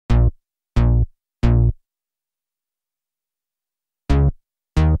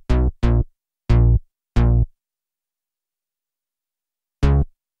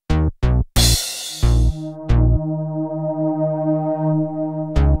S-E-A.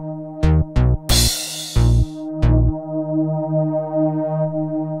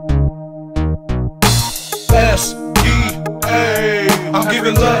 I'm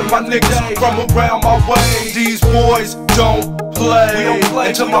giving love to my niggas from around my way. These boys don't play.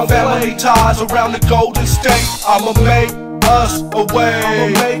 Until my family ties around the Golden State, I'ma make us a way.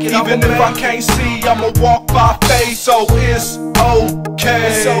 Even if I can't see, I'ma walk by faith. So it's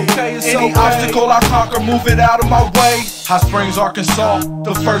okay. Any obstacle I conquer, move it out of my way. High Springs, Arkansas,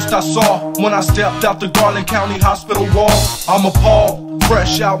 the first I saw when I stepped out the Garland County Hospital wall. I'm appalled,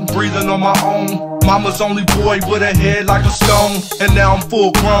 fresh out and breathing on my own. Mama's only boy with a head like a stone, and now I'm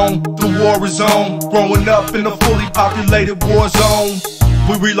full grown, the war is on. Growing up in a fully populated war zone,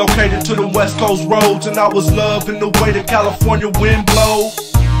 we relocated to the West Coast roads, and I was loving the way the California wind blow.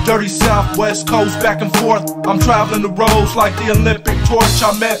 Dirty South, West Coast, back and forth, I'm traveling the roads like the Olympic torch.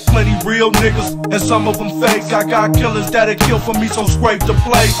 I met plenty real niggas, and some of them fake. I got killers that'll kill for me, so scrape the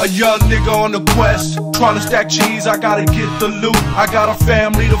plate. A young nigga on the quest, trying to stack cheese, I gotta get the loot. I got a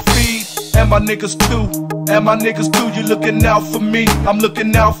family to feed, and my niggas too. And my niggas too, you looking out for me, I'm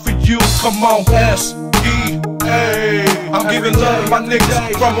looking out for you. Come on, S-E-A. I'm giving love to my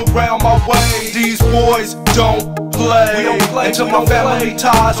niggas from around my way. These boys don't play. Until my family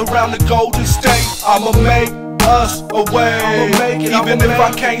ties around the Golden State, I'ma make us a way. Even if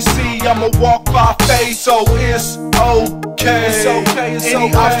I can't see, I'ma walk by faith. So it's okay.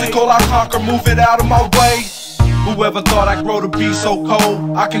 Any obstacle I conquer, move it out of my way. Whoever thought I'd grow to be so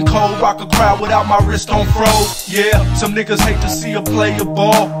cold? I can cold rock a crowd without my wrist on froze. Yeah, some niggas hate to see a player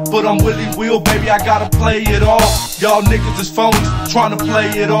ball, but I'm Willy Will, baby, I gotta play it off. Y'all niggas is phonies, trying to play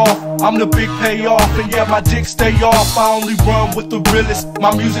it off. I'm the big payoff, and yeah, my dick stay off. I only run with the realest,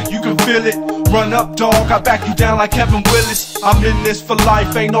 my music, you can feel it. Run up, dog, I back you down like Kevin Willis. I'm in this for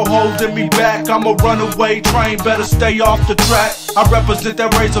life, ain't no holding me back. I'm a runaway train, better stay off the track. I represent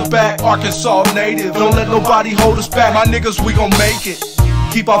that Razorback, Arkansas native. Don't let nobody hold us back, my niggas, we gon' make it.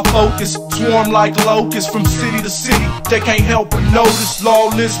 Keep our focus, swarm like locusts from city to city. They can't help but notice.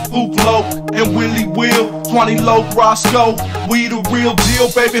 Lawless, Hook Low, and Willy Will, 20 Low Roscoe. We the real deal,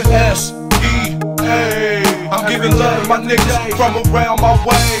 baby. S-E-A. I'm giving love to my niggas from around my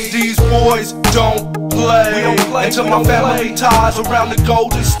way. These boys don't play. Until my family ties around the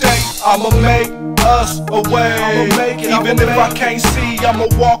Golden State, I'ma make us a way. Even if I can't see, I'ma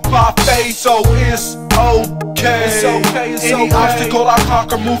walk by faith. So it's okay. Any obstacle I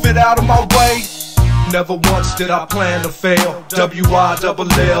conquer, move it out of my way. Never once did I plan to fail.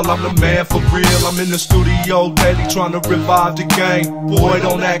 W-I-double-L, I'm the man for real. I'm in the studio daily trying to revive the game. Boy,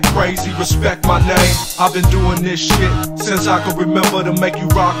 don't act crazy, respect my name. I've been doing this shit since I can remember. To make you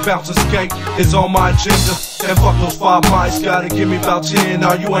rock, bounce, and skate is on my agenda. And fuck those 5 mics, gotta give me about 10.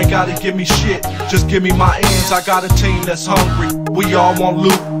 Now you ain't gotta give me shit, just give me my ends. I got a team that's hungry, we all want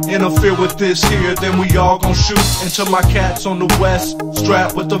loot. Interfere with this here, then we all gon' shoot. Until my cats on the west,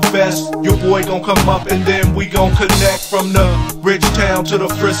 strapped with the vest. Your boy gon' come up and then we gon' connect. From the rich town to the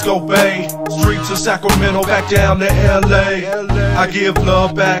Frisco Bay, streets of Sacramento back down to LA. I give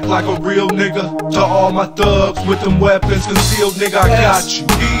love back like a real nigga to all my thugs with them weapons concealed. Nigga, I got you.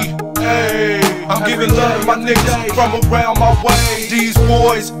 E-A. I'm giving love to my niggas from around my way. These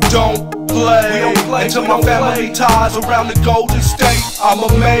boys don't play. Until my family ties around the Golden State, I'ma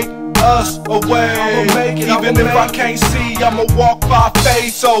make us a way. Even if I can't see, I'ma walk by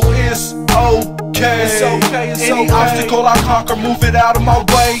faith. So it's okay. Any obstacle I conquer, move it out of my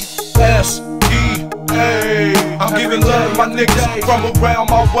way. S-E-A. I'm giving love to my niggas from around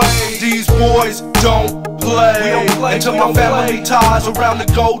my way. These boys don't play. Until my family ties around the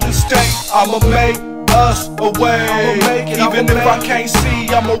Golden State, I'ma make us a way. Even if I can't see,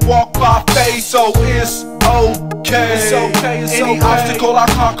 I'ma walk by faith. So it's okay. Any obstacle I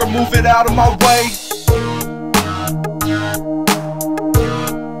conquer, move it out of my way.